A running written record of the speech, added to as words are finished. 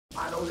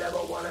don't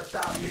ever wanna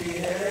stop me.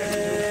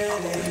 Hey,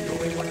 I'm only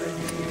doing what the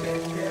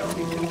demons tell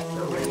me to.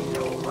 There ain't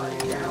nobody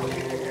down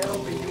here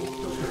helping you.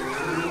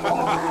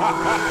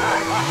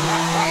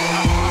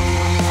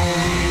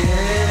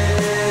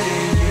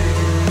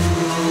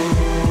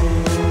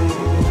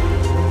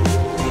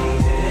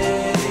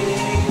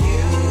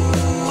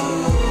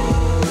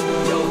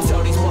 Yo,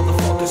 tell these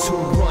motherfuckers who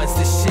runs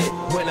this shit.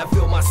 When I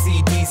fill my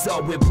CDs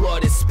up with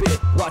blood and spit,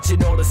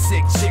 watching all the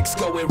sick chicks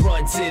go and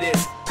run to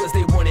this, cause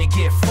they wanna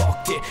get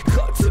fucked it,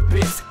 cut to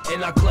bits.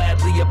 And I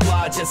gladly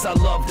oblige, yes I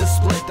love to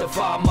split the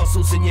 5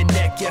 muscles in your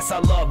neck, yes I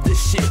love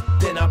this shit.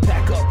 Then I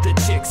pack up the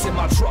chicks in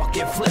my truck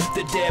and flip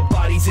the dead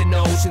bodies in the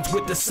oceans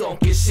with the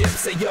sunken ships.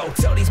 Say yo,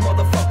 tell these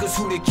motherfuckers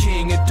who the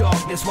king of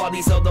darkness, while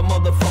these other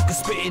motherfuckers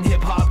spitting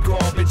hip-hop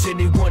garbage. And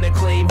they wanna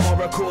claim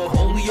horrorcore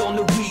only on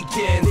the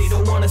weekend. They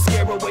don't wanna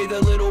scare away the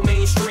little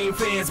mainstream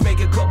fans.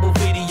 Make a couple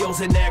videos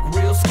and act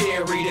real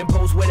scary, then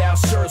pose without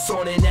shirts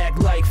on and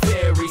act like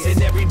fairies.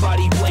 And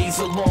everybody plays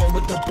along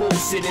with the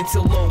bullshit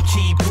until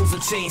low-key pulls a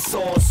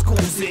chainsaw and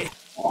schools it.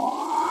 I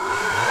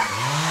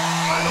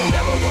don't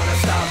ever wanna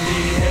stop me.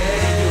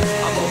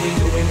 Hey, I'm only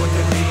doing what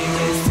the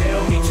demons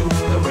tell me to.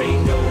 There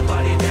ain't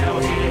nobody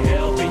down here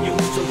helping you,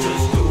 so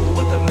just do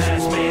what the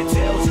masked man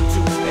tells you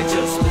to, and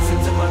just listen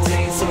to my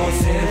chainsaw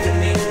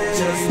symphony.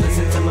 Just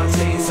listen to my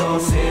chainsaw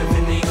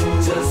symphony.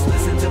 Just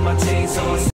listen to my chainsaw symphony.